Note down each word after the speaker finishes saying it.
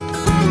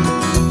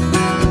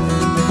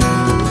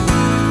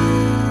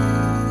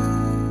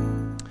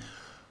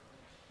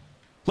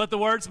Let the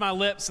words of my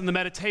lips and the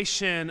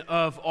meditation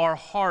of our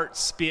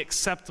hearts be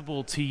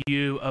acceptable to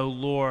you, O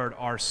Lord,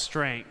 our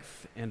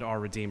strength and our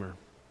Redeemer.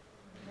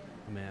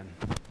 Amen.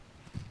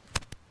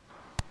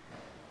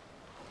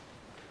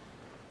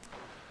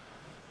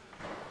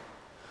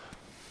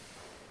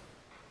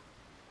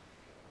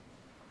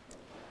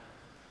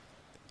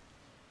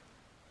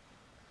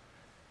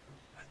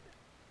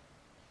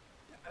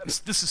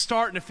 This is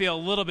starting to feel a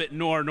little bit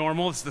more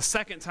normal. It's the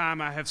second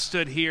time I have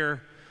stood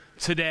here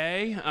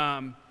today.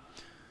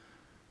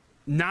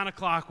 9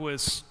 o'clock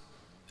was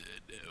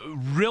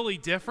really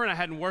different. I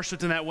hadn't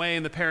worshiped in that way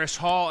in the parish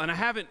hall, and I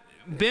haven't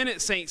been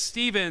at St.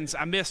 Stephen's.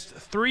 I missed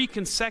 3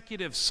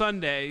 consecutive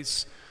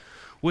Sundays,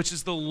 which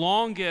is the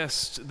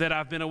longest that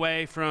I've been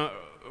away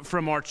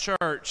from our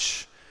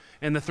church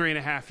in the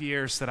 3.5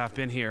 years that I've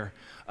been here.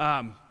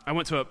 I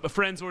went to a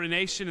friend's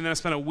ordination, and then I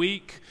spent a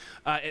week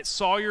at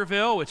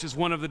Sawyerville, which is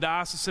one of the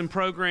diocesan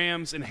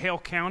programs in Hale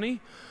County.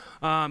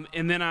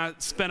 And then I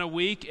spent a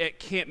week at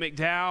Camp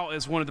McDowell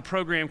as one of the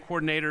program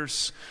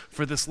coordinators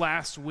for this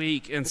last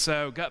week. And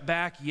so got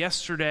back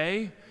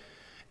yesterday,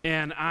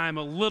 and I'm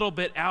a little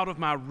bit out of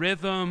my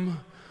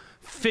rhythm,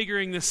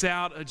 figuring this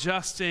out,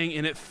 adjusting,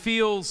 and it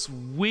feels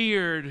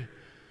weird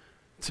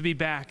to be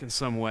back in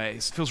some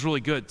ways. It feels really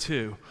good,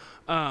 too.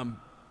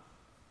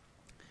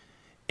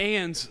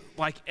 And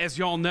like, as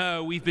y'all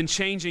know, we've been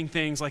changing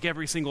things like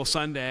every single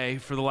Sunday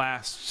for the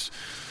last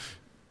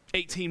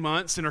 18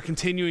 months and are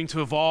continuing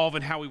to evolve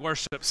in how we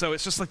worship. So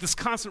it's just like this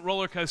constant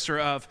roller coaster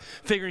of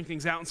figuring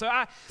things out. And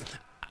so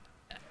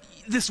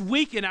this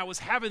weekend I was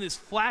having these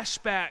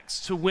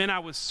flashbacks to when I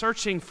was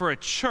searching for a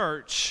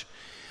church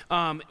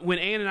when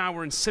Ann and I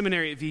were in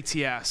seminary at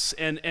VTS.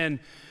 And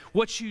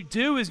what you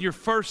do is your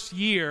first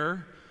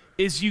year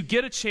is you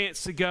get a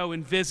chance to go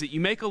and visit.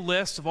 You make a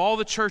list of all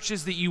the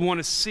churches that you want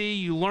to see,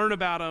 you learn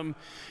about them,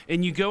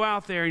 and you go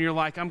out there and you're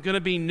like, I'm going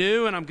to be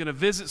new and I'm going to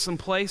visit some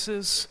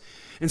places.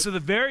 And so the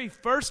very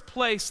first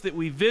place that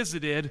we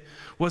visited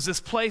was this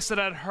place that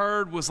I'd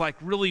heard was like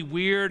really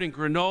weird and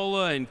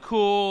granola and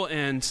cool,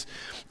 and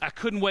I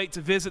couldn't wait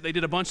to visit. They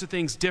did a bunch of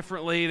things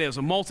differently. There was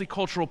a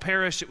multicultural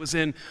parish. It was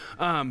in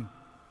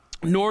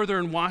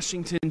northern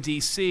Washington,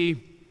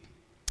 D.C.,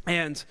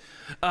 and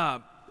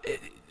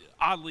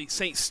oddly,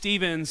 St.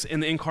 Stephen's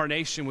in the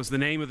Incarnation was the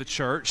name of the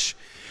church.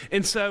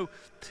 And so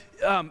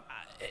Ann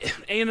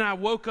and I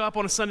woke up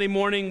on a Sunday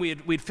morning.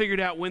 We'd figured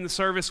out when the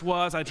service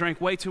was. I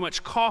drank way too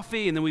much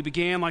coffee, and then we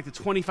began like the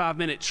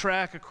 25-minute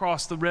trek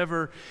across the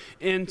river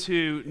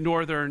into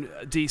northern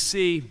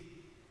D.C.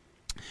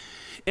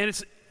 And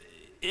it's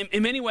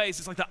in many ways,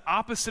 it's like the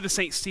opposite of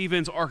St.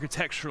 Stephen's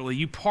architecturally.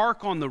 You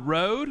park on the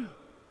road,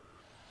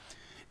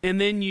 and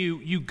then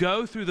you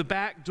go through the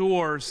back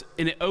doors,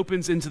 and it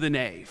opens into the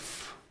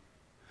nave.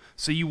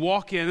 So you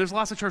walk in. There's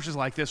lots of churches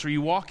like this where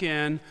you walk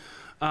in,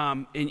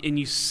 and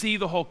you see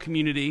the whole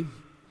community.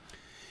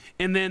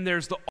 And then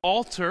there's the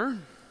altar.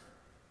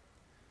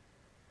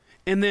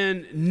 And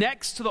then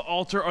next to the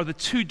altar are the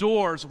 2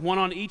 doors, one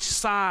on each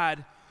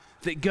side,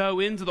 that go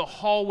into the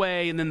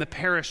hallway and then the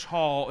parish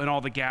hall and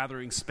all the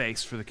gathering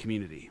space for the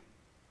community.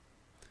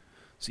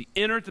 So you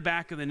enter at the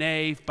back of the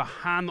nave.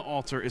 Behind the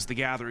altar is the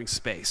gathering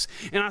space.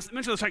 And I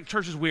mentioned this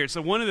church is weird.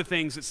 So one of the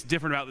things that's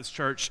different about this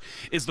church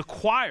is the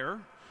choir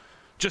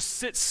just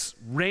sits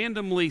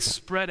randomly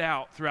spread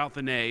out throughout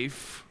the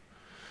nave.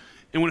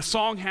 And when a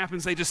song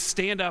happens, they just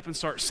stand up and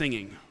start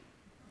singing.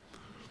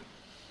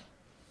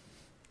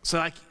 So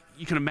like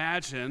you can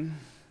imagine,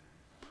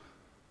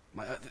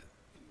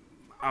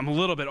 I'm a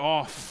little bit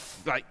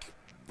off,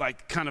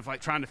 like kind of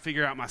like trying to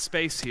figure out my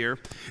space here.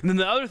 And then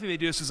the other thing they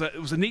do is it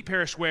was a neat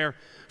parish where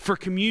for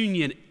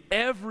communion,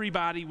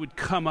 everybody would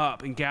come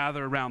up and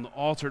gather around the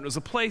altar. And it was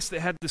a place that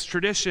had this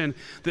tradition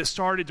that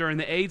started during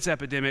the AIDS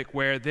epidemic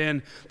where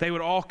then they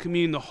would all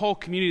commune, the whole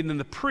community, and then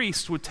the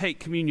priest would take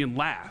communion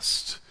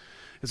last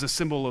as a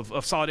symbol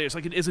of solidarity. It's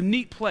like it is a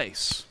neat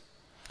place.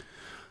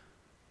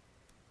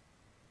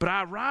 But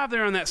I arrived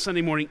there on that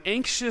Sunday morning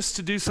anxious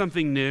to do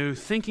something new,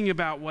 thinking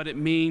about what it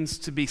means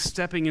to be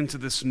stepping into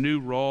this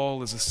new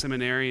role as a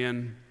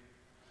seminarian.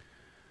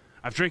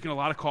 I've drinking a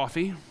lot of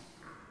coffee.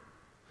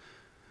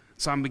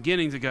 So I'm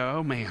beginning to go,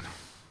 oh man,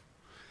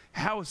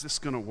 how is this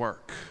going to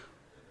work?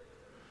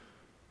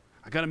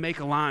 I got to make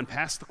a line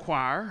past the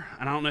choir,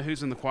 and I don't know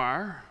who's in the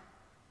choir.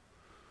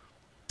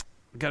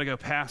 I got to go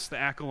past the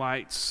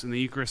acolytes and the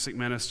Eucharistic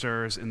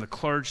ministers and the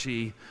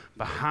clergy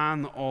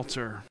behind the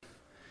altar.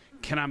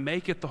 Can I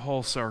make it the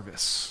whole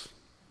service?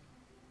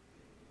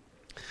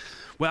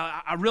 Well,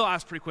 I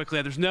realized pretty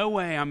quickly there's no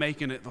way I'm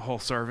making it the whole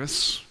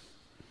service.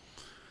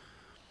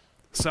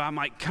 So I'm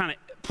like kind of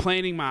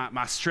planning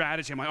my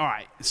strategy. I'm like, all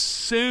right, as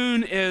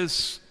soon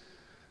as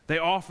they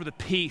offer the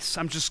peace,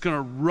 I'm just going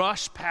to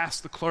rush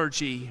past the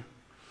clergy.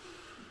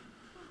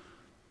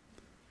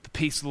 The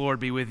peace of the Lord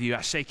be with you.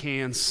 I shake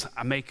hands.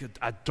 I make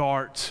a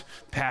dart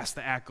past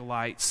the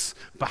acolytes,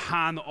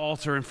 behind the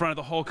altar, in front of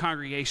the whole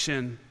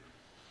congregation.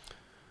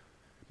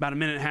 About a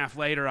minute and a half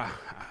later, I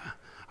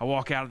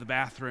walk out of the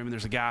bathroom, and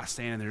there's a guy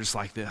standing there just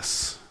like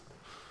this.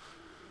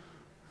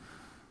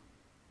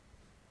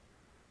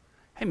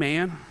 hey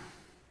man,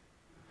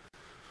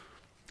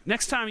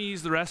 next time you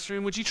use the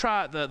restroom, would you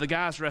try the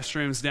guys'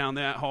 restrooms down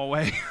that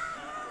hallway?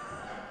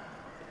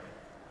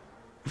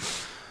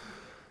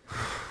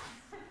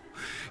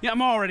 Yeah,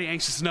 I'm already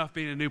anxious enough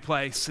being in a new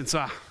place, and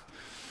I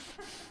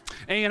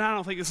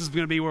don't think this is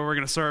going to be where we're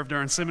going to serve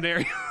during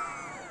seminary.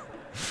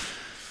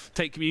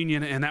 Take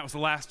communion, and that was the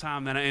last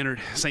time that I entered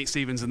St.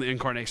 Stephen's in the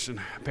Incarnation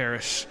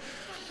Parish.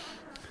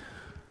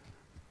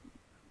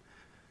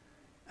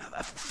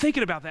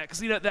 Thinking about that, because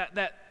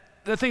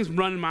that thing's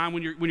running in mind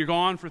when you're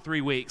gone for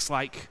 3 weeks.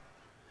 Like,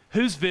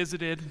 who's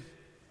visited?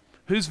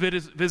 Who's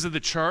visited the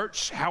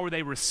church? How were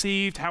they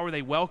received? How were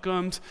they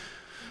welcomed?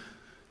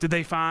 Did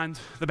they find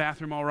the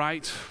bathroom all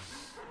right?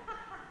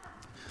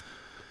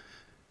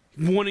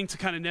 Wanting to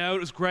kind of know, it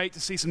was great to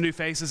see some new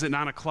faces at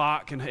 9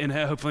 o'clock, and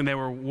hopefully they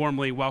were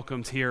warmly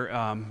welcomed here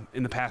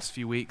in the past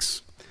few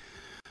weeks.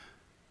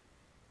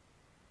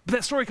 But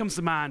that story comes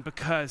to mind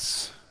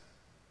because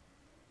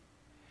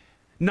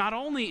not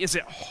only is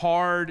it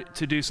hard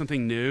to do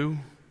something new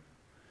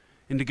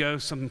and to go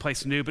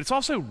someplace new, but it's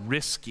also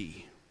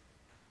risky.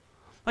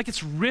 Like,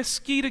 it's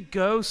risky to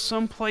go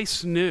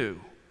someplace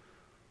new.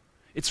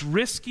 It's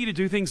risky to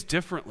do things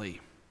differently,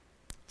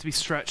 to be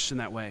stretched in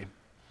that way.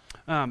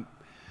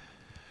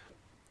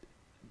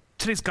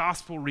 Today's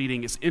gospel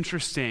reading is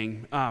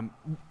interesting.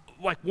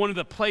 Like, one of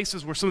the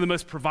places where some of the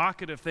most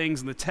provocative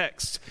things in the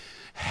text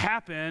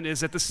happen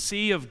is at the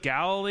Sea of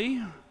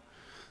Galilee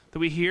that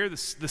we hear. The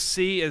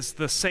sea is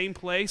the same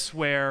place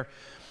where,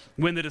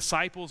 when the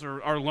disciples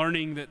are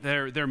learning that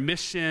their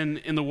mission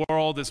in the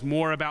world is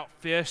more about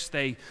fish,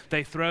 they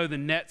throw the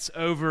nets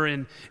over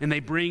and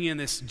they bring in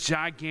this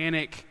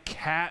gigantic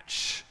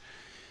catch,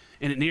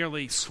 and it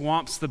nearly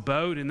swamps the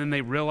boat, and then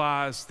they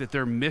realize that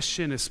their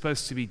mission is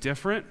supposed to be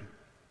different.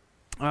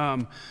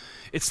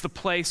 It's the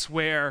place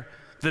where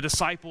the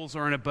disciples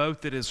are in a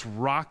boat that is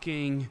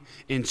rocking,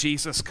 and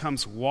Jesus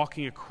comes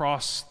walking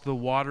across the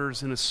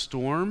waters in a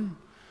storm,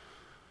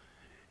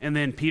 and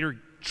then Peter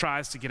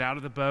tries to get out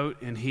of the boat,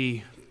 and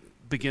he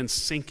begins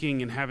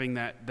sinking and having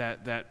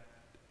that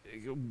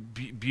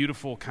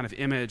beautiful kind of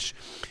image.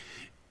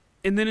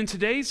 And then in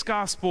today's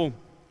gospel,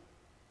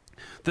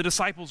 the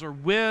disciples are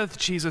with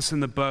Jesus in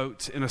the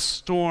boat, and a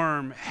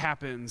storm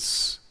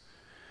happens.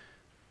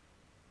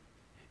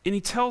 And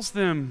he tells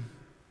them,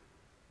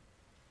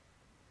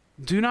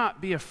 do not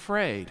be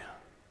afraid.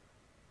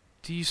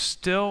 Do you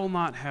still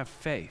not have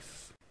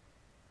faith?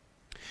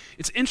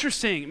 It's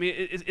interesting. I mean,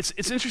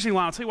 it's interesting.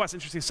 I'll tell you why it's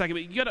interesting in a second.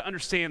 But you got to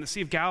understand, the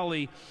Sea of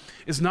Galilee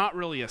is not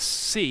really a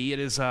sea.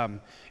 It's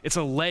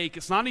a lake.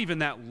 It's not even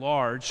that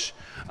large.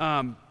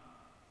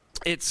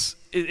 It's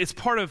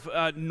part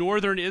of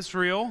northern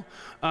Israel,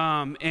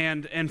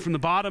 and from the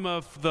bottom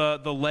of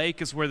the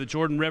lake is where the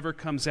Jordan River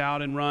comes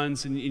out and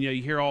runs, and you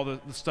hear all the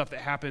stuff that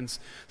happens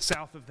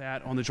south of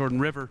that on the Jordan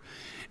River,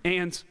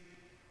 and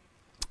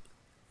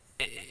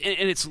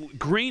it's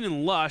green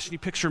and lush, and you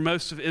picture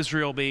most of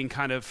Israel being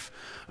kind of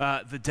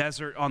the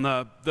desert. On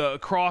the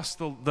across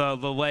the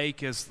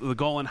lake is the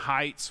Golan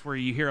Heights, where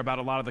you hear about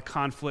a lot of the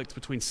conflict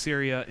between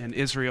Syria and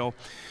Israel.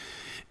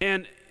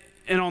 And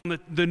on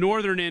the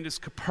northern end is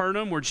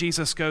Capernaum, where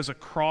Jesus goes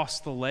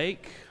across the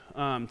lake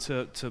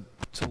to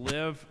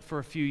live for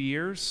a few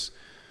years.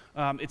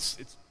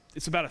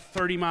 It's about a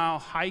 30-mile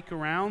hike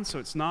around, so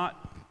it's not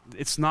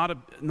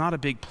a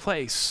big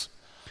place.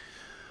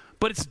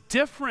 But it's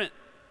different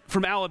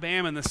from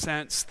Alabama in the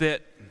sense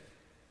that,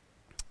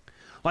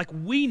 like,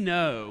 we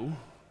know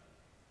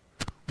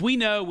when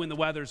the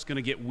weather's going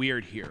to get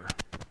weird here.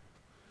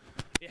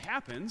 It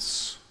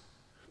happens,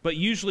 but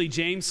usually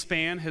James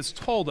Spann has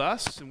told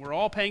us, and we're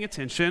all paying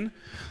attention,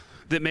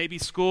 that maybe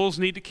schools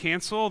need to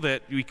cancel,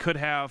 that we could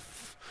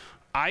have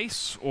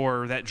ice,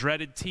 or that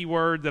dreaded T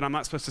word that I'm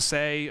not supposed to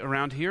say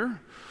around here.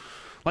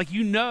 Like,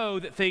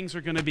 that things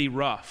are going to be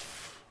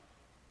rough.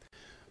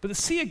 But the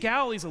Sea of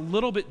Galilee is a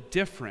little bit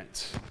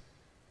different.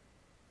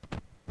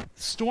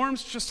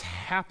 Storms just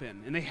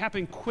happen, and they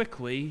happen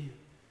quickly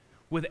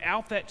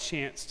without that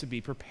chance to be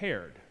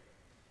prepared.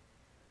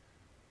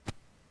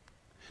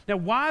 Now,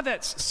 why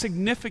that's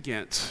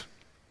significant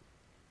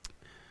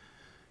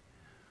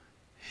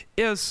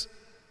is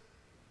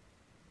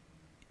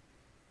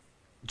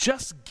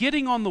just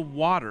getting on the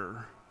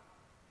water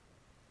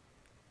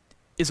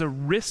is a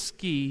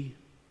risky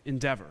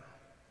endeavor.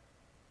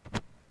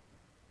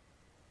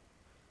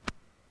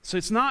 So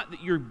it's not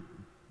that you're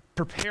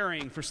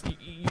preparing for,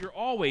 you're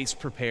always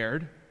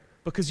prepared,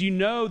 because you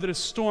know that a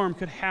storm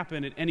could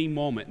happen at any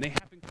moment, and they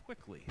happen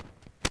quickly.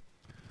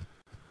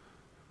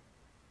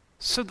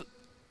 So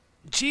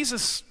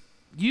Jesus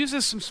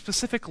uses some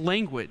specific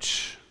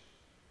language.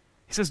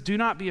 He says, do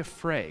not be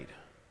afraid,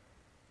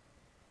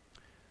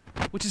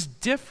 which is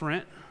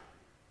different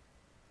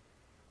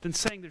than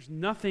saying there's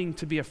nothing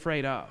to be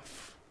afraid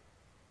of.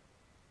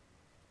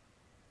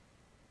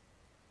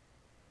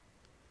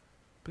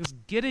 Because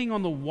getting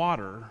on the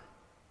water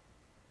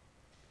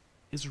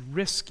is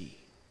risky.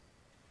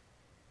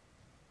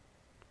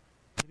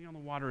 Getting on the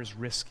water is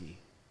risky.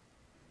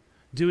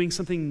 Doing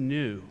something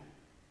new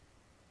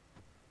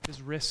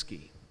is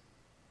risky.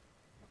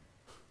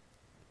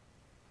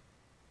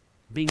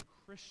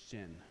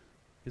 Christian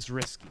is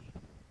risky.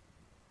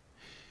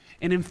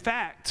 And in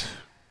fact,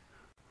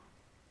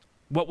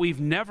 what we've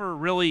never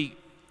really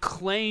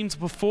claimed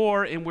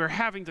before and we're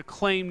having to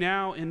claim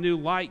now in new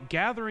light,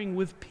 gathering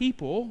with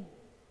people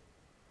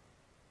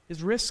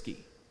is risky.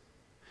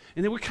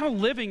 And then we're kind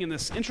of living in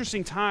this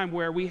interesting time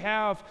where we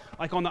have,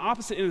 like on the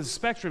opposite end of the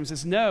spectrum,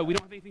 says, no, we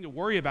don't have anything to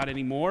worry about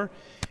anymore.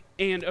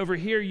 And over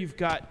here, we've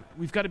got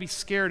to be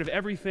scared of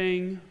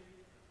everything.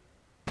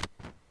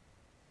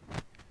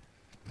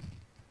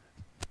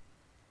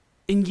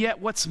 And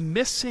yet what's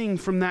missing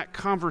from that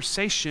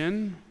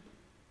conversation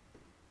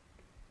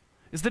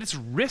is that it's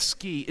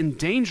risky and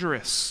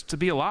dangerous to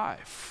be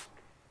alive.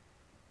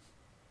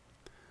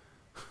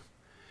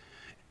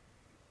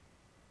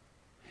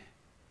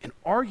 And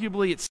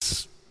arguably,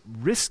 it's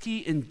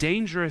risky and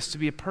dangerous to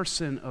be a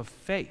person of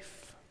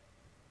faith.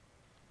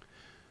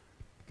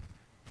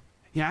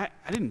 Yeah,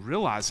 I didn't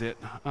realize it.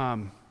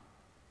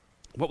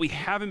 What we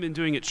haven't been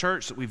doing at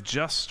church that we've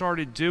just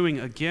started doing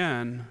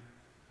again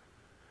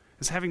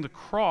is having the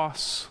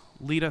cross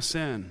lead us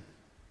in.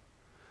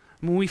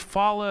 When we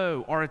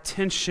follow our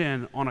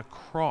attention on a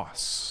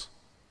cross,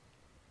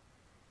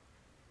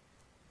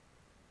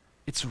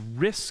 it's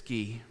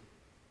risky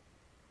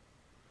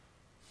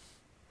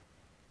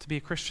to be a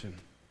Christian.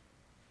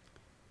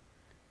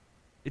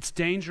 It's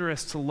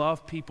dangerous to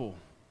love people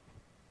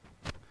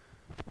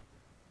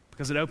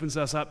because it opens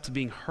us up to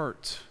being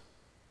hurt.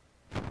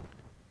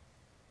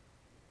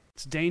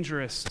 It's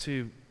dangerous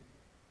to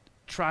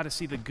try to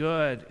see the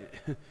good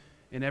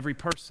in every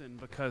person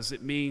because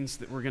it means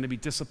that we're going to be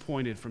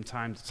disappointed from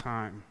time to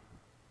time.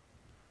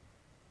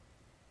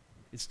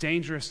 It's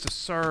dangerous to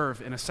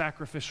serve in a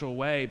sacrificial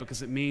way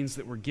because it means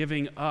that we're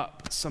giving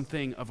up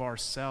something of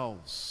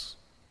ourselves.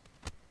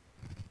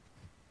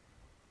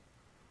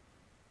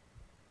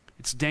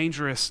 It's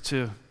dangerous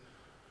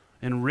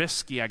and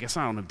risky, I guess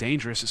I don't know,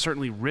 dangerous, it's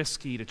certainly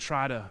risky to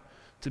try to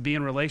be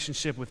in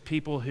relationship with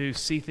people who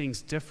see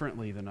things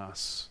differently than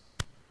us.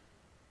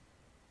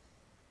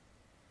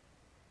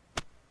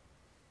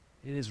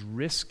 It is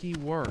risky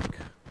work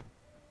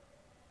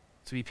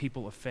to be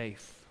people of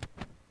faith.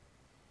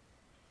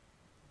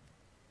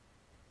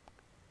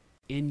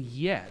 And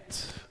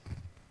yet,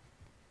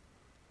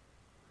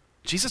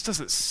 Jesus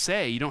doesn't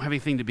say you don't have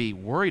anything to be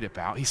worried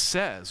about. He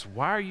says,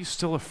 why are you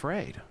still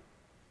afraid?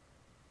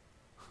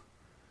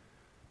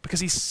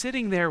 Because he's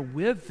sitting there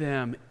with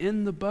them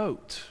in the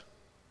boat.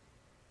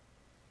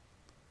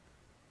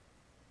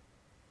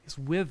 He's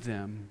with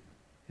them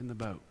in the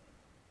boat.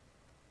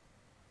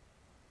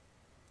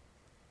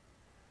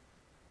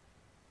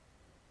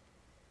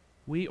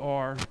 We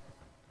are,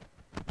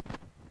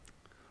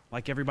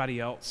 like everybody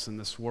else in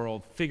this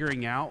world,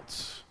 figuring out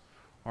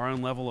our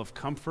own level of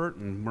comfort,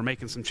 and we're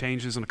making some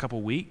changes in a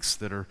couple weeks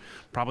that are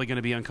probably going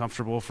to be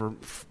uncomfortable for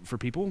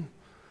people.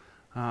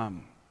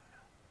 And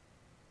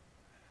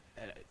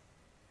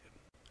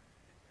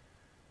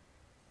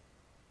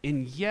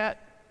yet,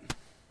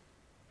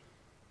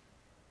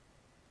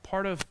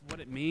 part of what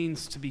it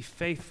means to be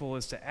faithful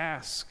is to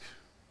ask,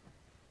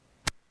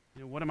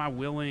 what am I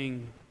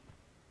willing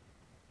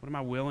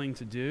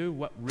to do?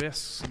 What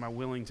risks am I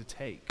willing to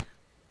take?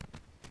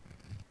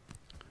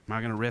 Am I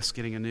going to risk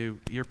getting a new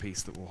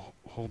earpiece that will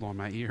hold on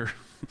my ear?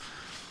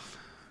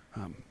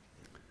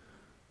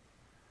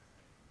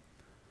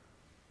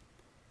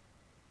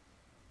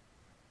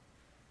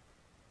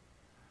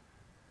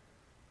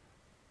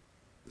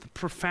 The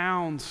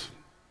profound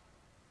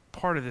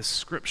part of this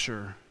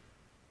scripture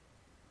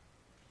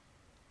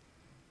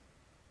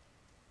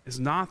is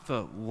not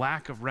the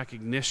lack of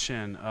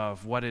recognition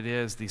of what it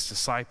is these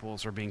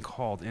disciples are being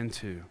called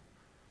into.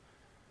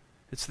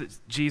 It's that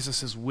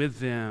Jesus is with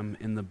them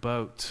in the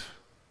boat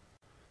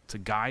to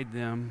guide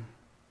them,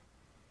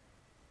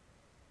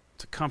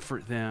 to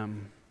comfort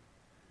them,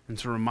 and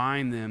to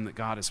remind them that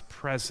God is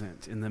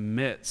present in the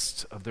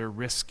midst of their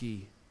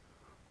risky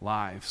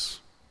lives.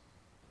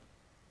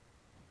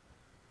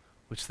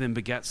 Which then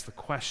begets the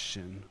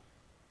question,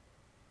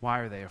 why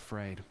are they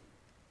afraid?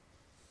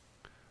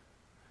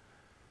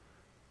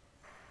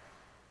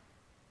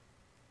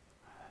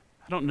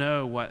 I don't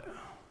know what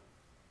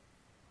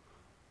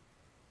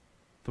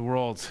the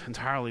world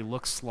entirely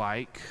looks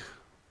like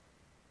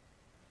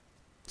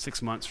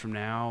 6 months from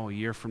now, a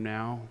year from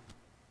now.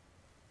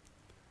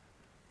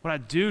 What I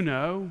do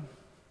know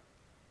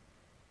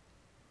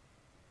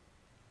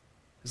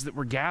is that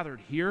we're gathered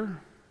here,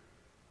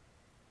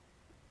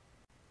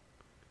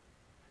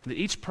 that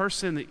each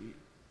person that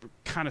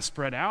kind of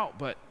spread out,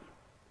 but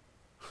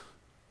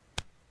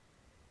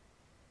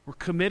we're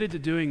committed to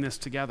doing this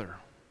together.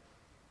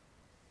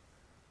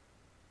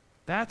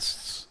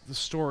 That's the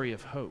story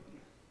of hope.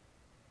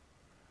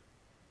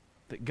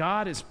 That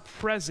God is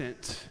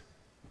present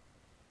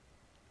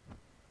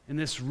in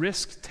this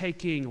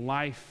risk-taking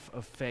life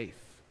of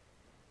faith.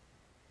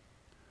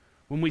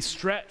 When we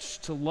stretch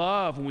to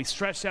love, when we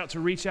stretch out to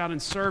reach out in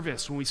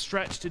service, when we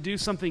stretch to do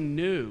something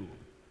new,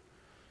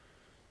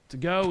 to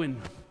go and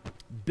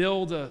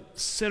build a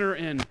center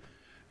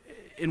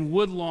in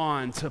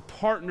Woodlawn, to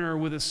partner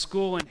with a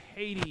school in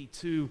Haiti,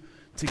 to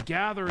to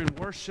gather and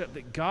worship,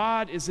 that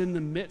God is in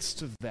the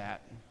midst of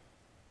that.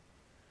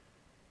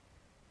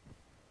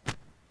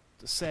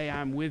 To say,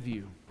 I'm with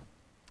you.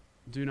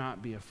 Do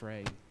not be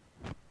afraid.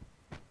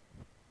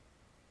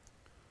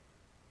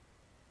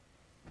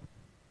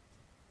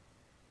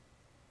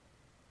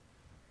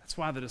 That's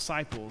why the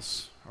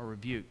disciples are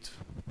rebuked.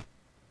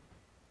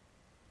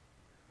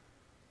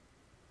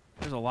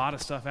 There's a lot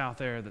of stuff out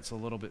there that's a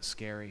little bit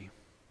scary.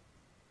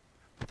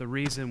 But the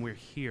reason we're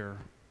here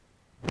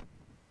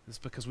is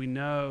because we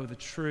know the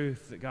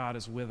truth that God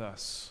is with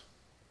us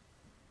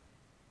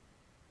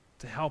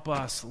to help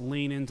us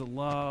lean into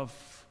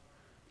love,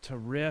 to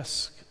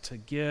risk, to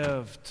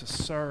give, to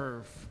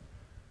serve,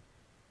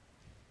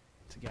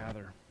 to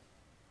gather.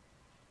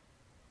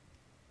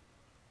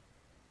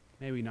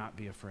 May we not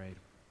be afraid.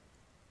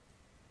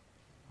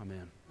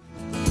 Amen.